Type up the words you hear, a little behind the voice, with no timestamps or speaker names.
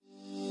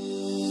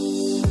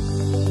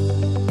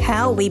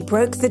How We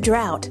Broke the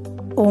Drought,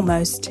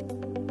 Almost,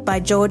 by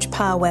George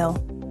Parwell.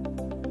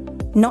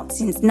 Not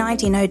since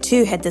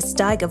 1902 had the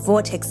Steiger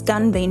Vortex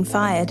gun been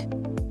fired,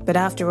 but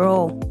after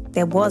all,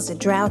 there was a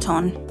drought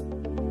on.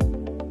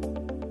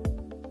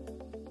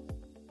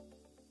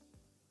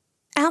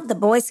 Out the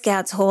Boy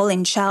Scouts Hall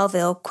in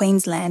Charleville,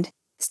 Queensland,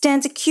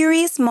 stands a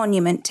curious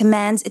monument to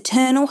man's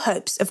eternal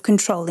hopes of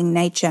controlling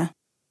nature.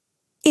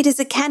 It is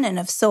a cannon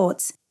of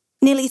sorts,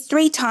 nearly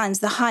 3 times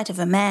the height of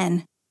a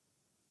man.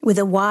 With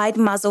a wide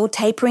muzzle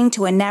tapering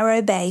to a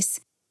narrow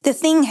base, the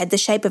thing had the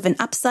shape of an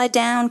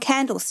upside-down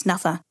candle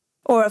snuffer,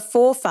 or a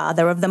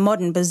forefather of the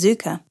modern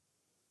bazooka.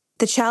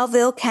 The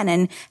Charleville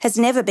cannon has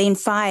never been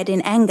fired in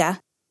anger,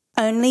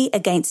 only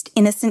against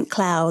innocent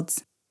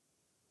clouds.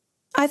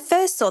 I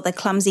first saw the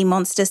clumsy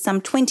monster some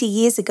 20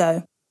 years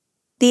ago.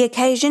 The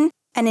occasion,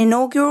 an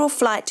inaugural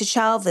flight to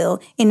Charleville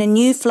in a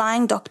new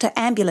Flying Doctor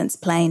ambulance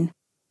plane.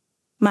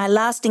 My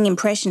lasting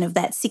impression of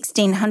that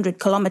 1,600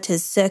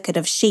 kilometres circuit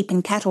of sheep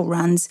and cattle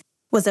runs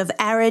was of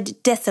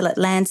arid, desolate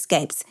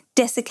landscapes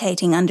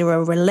desiccating under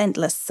a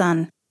relentless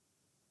sun.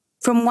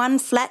 From one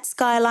flat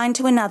skyline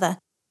to another,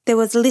 there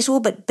was little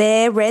but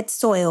bare red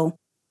soil,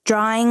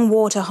 drying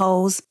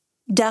waterholes,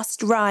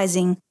 dust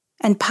rising,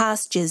 and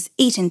pastures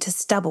eaten to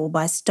stubble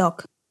by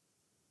stock.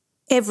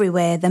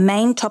 Everywhere the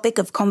main topic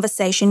of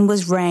conversation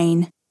was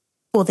rain,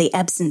 or the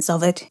absence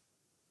of it.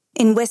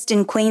 In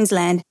Western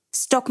Queensland,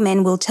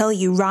 stockmen will tell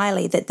you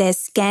wryly that their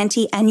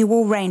scanty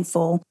annual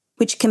rainfall,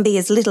 which can be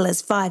as little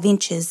as 5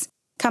 inches,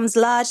 comes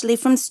largely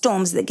from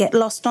storms that get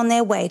lost on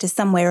their way to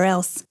somewhere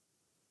else.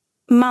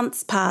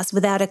 Months pass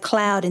without a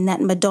cloud in that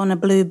Madonna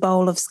blue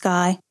bowl of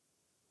sky.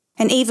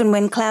 And even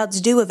when clouds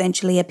do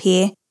eventually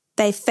appear,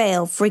 they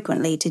fail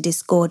frequently to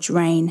disgorge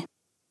rain.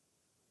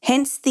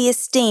 Hence the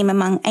esteem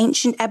among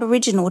ancient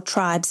Aboriginal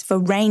tribes for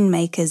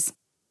rainmakers.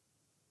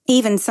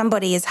 Even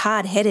somebody as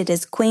hard-headed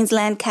as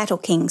Queensland cattle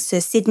king Sir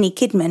Sidney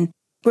Kidman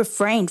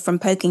refrained from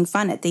poking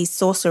fun at these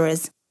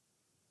sorcerers.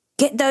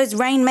 "Get those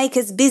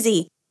rainmakers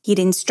busy," he'd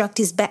instruct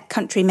his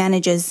backcountry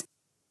managers.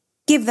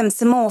 "Give them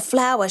some more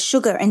flour,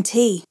 sugar and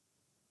tea."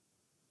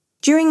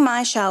 During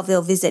my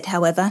Charleville visit,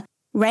 however,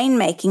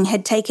 rainmaking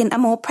had taken a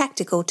more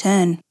practical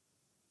turn.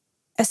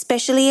 A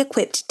specially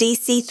equipped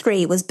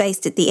DC-3 was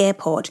based at the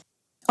airport,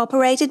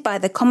 operated by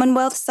the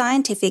Commonwealth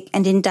Scientific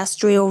and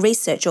Industrial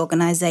Research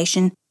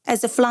Organisation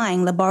as a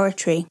flying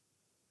laboratory.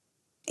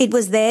 It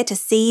was there to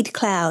seed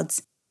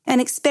clouds,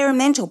 an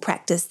experimental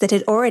practice that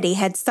had already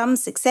had some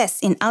success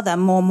in other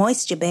more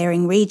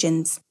moisture-bearing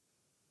regions.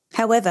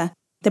 However,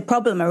 the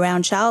problem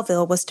around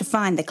Charleville was to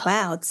find the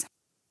clouds.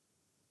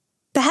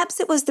 Perhaps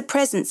it was the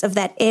presence of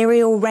that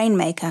aerial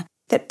rainmaker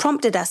that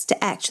prompted us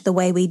to act the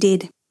way we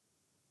did.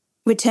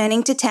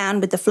 Returning to town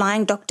with the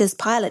Flying Doctor's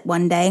pilot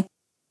one day,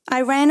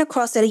 I ran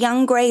across a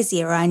young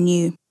grazier I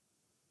knew.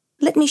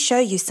 "Let me show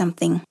you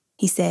something,"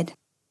 he said.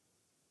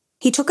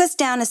 He took us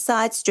down a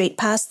side street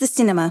past the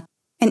cinema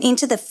and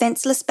into the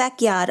fenceless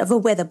backyard of a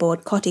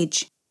weatherboard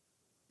cottage.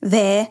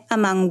 There,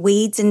 among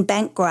weeds and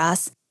bank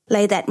grass,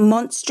 lay that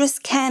monstrous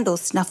candle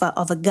snuffer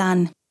of a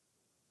gun.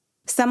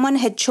 Someone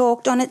had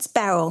chalked on its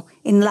barrel,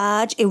 in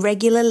large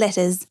irregular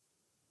letters,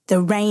 "The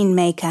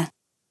Rainmaker,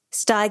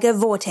 Steiger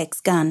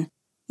Vortex Gun,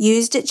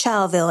 used at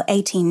Charleville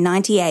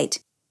 1898,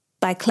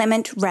 by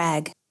Clement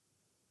Wragg."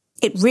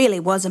 It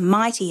really was a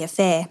mighty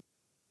affair.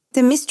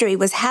 The mystery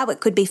was how it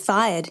could be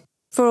fired,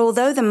 for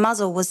although the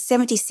muzzle was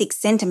 76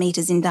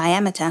 centimetres in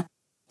diameter,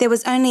 there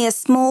was only a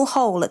small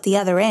hole at the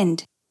other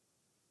end.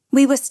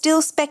 We were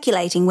still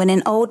speculating when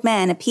an old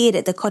man appeared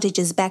at the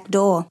cottage's back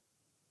door.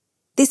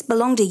 "This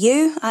belong to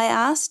you?" I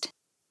asked.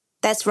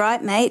 "That's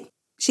right, mate.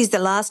 She's the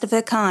last of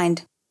her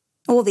kind.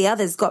 All the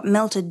others got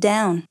melted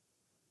down."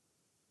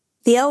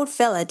 The old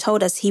fella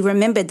told us he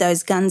remembered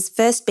those guns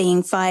first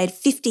being fired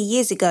 50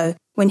 years ago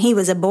when he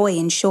was a boy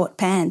in short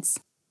pants.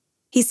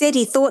 He said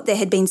he thought there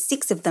had been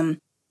 6 of them,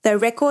 though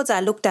records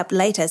I looked up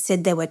later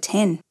said there were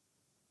 10.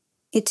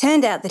 It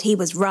turned out that he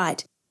was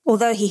right,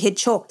 although he had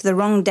chalked the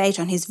wrong date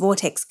on his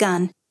Vortex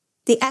gun.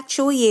 The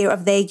actual year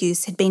of their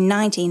use had been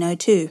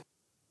 1902.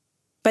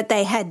 But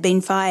they had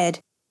been fired,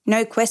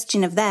 no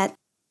question of that,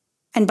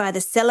 and by the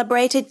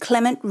celebrated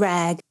Clement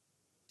Wragg.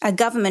 A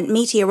government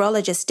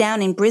meteorologist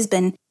down in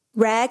Brisbane,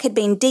 Wragg had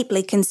been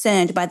deeply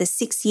concerned by the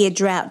 6-year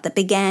drought that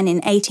began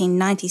in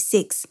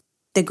 1896,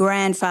 the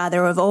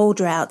grandfather of all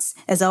droughts,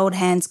 as old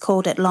hands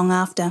called it long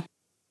after.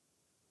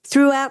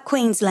 Throughout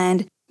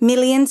Queensland,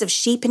 millions of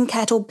sheep and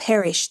cattle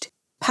perished,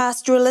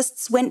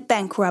 pastoralists went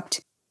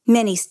bankrupt,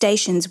 many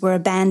stations were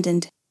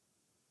abandoned.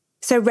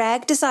 So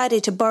Wragg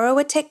decided to borrow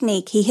a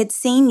technique he had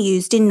seen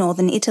used in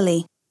northern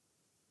Italy.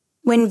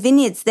 When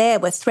vineyards there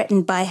were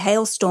threatened by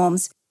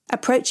hailstorms,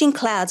 approaching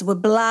clouds were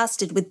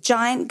blasted with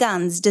giant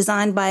guns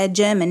designed by a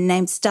German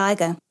named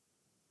Steiger.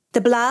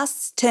 The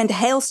blasts turned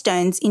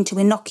hailstones into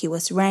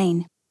innocuous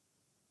rain.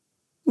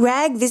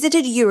 Wragg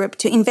visited Europe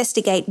to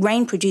investigate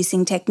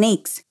rain-producing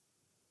techniques.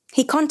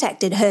 He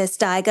contacted Herr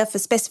Steiger for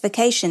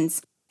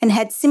specifications and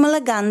had similar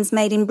guns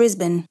made in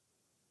Brisbane.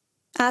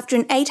 After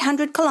an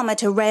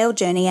 800-kilometre rail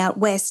journey out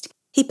west,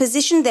 he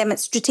positioned them at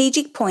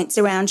strategic points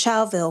around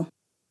Charleville.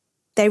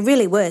 They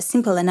really were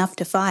simple enough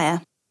to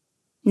fire.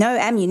 No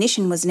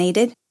ammunition was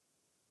needed.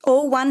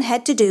 All one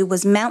had to do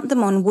was mount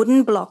them on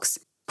wooden blocks,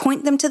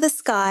 point them to the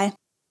sky,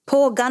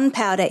 pour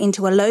gunpowder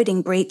into a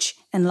loading breech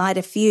and light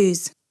a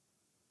fuse.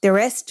 The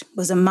rest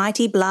was a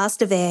mighty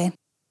blast of air.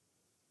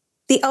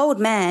 The old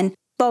man,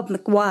 Bob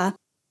McWah,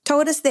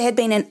 told us there had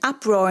been an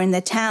uproar in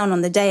the town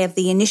on the day of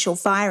the initial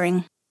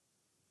firing.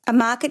 A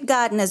market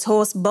gardener's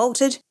horse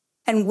bolted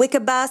and wicker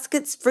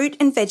baskets, fruit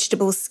and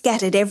vegetables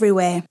scattered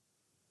everywhere.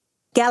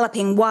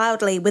 Galloping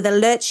wildly with a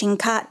lurching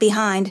cart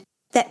behind,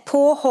 that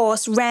poor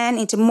horse ran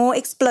into more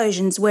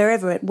explosions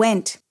wherever it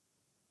went.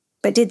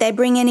 But did they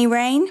bring any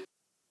rain?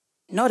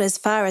 Not as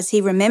far as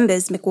he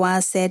remembers,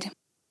 McWah said.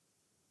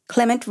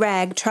 Clement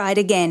Wragg tried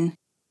again.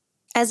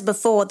 As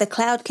before, the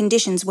cloud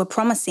conditions were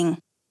promising.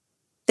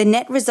 The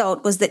net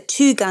result was that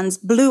 2 guns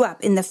blew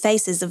up in the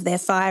faces of their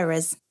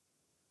firers.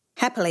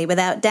 Happily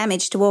without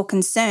damage to all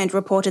concerned,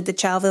 reported the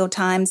Charleville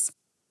Times.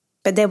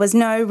 But there was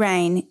no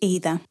rain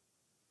either.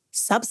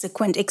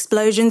 Subsequent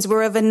explosions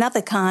were of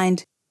another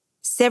kind.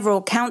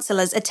 Several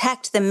councillors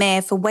attacked the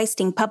mayor for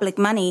wasting public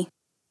money.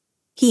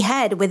 He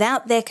had,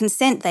 without their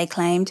consent, they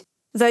claimed,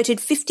 voted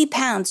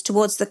 £50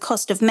 towards the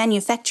cost of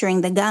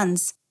manufacturing the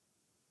guns.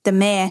 The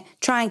mayor,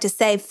 trying to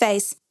save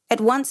face, at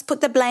once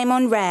put the blame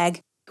on Wragg,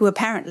 who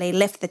apparently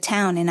left the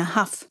town in a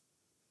huff.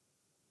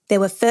 There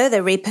were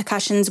further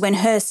repercussions when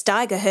Herr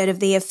Steiger heard of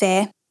the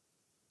affair.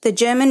 The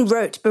German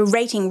wrote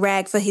berating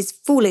Wragg for his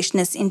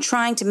foolishness in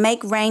trying to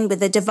make rain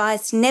with a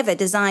device never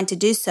designed to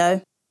do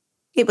so.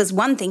 It was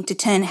one thing to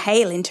turn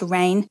hail into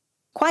rain,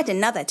 quite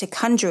another to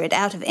conjure it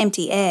out of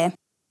empty air.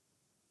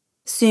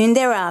 Soon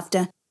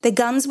thereafter, the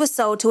guns were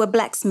sold to a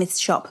blacksmith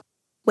shop,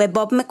 where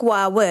Bob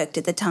McWah worked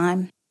at the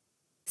time.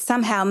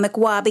 Somehow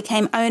McWah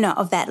became owner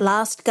of that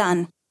last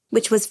gun,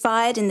 which was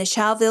fired in the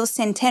Charleville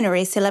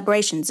centenary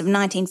celebrations of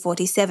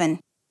 1947.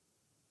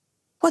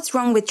 "What's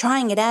wrong with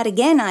trying it out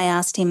again?" I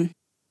asked him.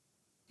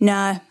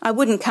 "No, I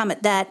wouldn't come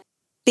at that.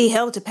 Be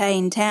hell to pay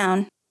in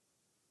town."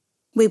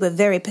 We were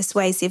very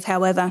persuasive,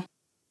 however.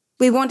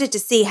 We wanted to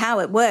see how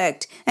it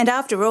worked, and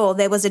after all,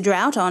 there was a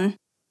drought on.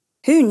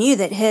 Who knew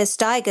that Herr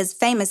Steiger's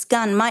famous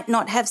gun might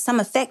not have some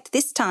effect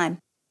this time?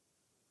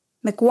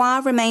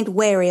 McWah remained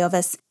wary of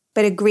us,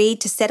 but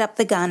agreed to set up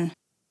the gun.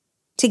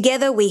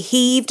 Together we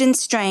heaved and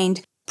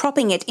strained,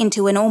 propping it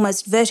into an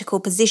almost vertical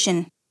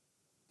position.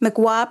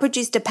 McWah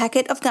produced a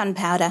packet of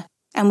gunpowder,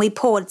 and we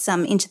poured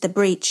some into the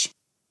breech.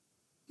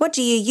 "What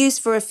do you use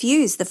for a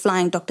fuse?" the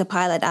Flying Doctor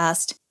pilot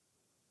asked.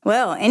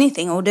 "Well,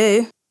 anything'll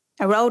do.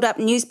 A rolled-up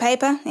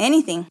newspaper,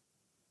 anything."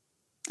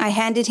 I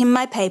handed him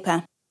my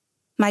paper.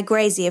 My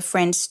grazier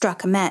friend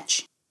struck a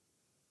match.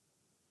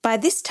 By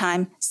this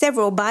time,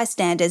 several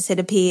bystanders had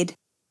appeared.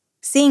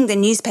 Seeing the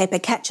newspaper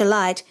catch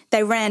alight,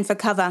 they ran for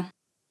cover.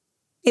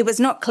 It was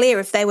not clear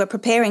if they were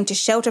preparing to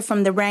shelter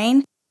from the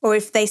rain or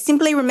if they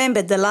simply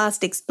remembered the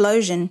last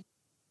explosion.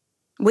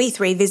 We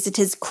 3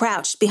 visitors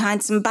crouched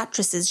behind some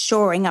buttresses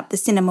shoring up the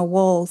cinema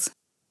walls.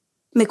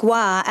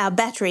 McWah, our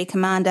battery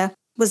commander,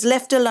 was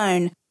left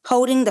alone,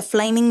 holding the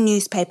flaming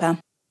newspaper.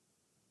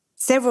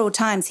 Several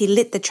times he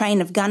lit the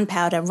train of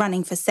gunpowder,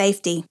 running for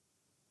safety.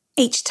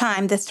 Each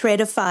time the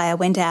thread of fire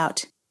went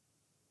out.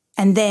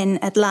 And then,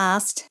 at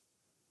last,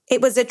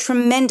 it was a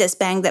tremendous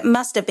bang that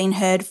must have been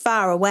heard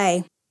far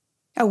away.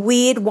 A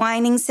weird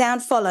whining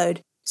sound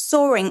followed,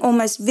 soaring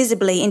almost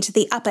visibly into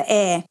the upper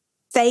air,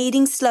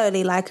 fading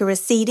slowly like a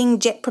receding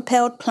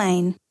jet-propelled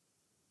plane.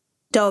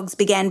 Dogs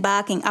began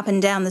barking up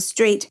and down the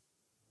street.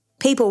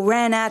 People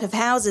ran out of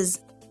houses.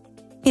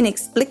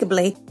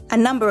 Inexplicably, a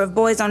number of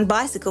boys on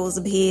bicycles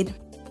appeared.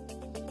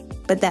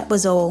 But that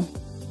was all,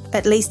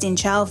 at least in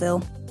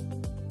Charleville.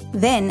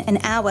 Then, an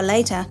hour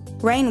later,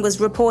 rain was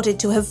reported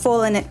to have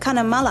fallen at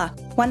Cunnamulla,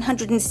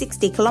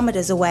 160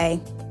 kilometres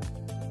away.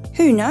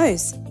 Who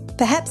knows?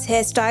 Perhaps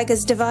Herr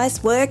Steiger's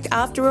device worked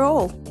after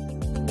all.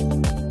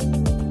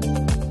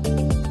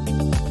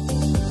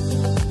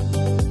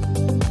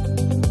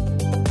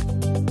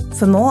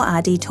 For more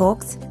RD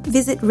Talks,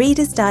 visit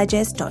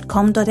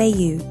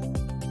readersdigest.com.au.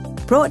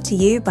 Brought to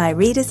you by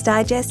Reader's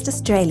Digest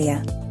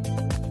Australia.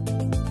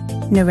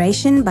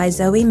 Narration by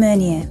Zoe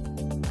Mernier.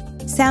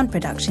 Sound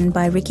production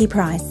by Ricky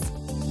Price.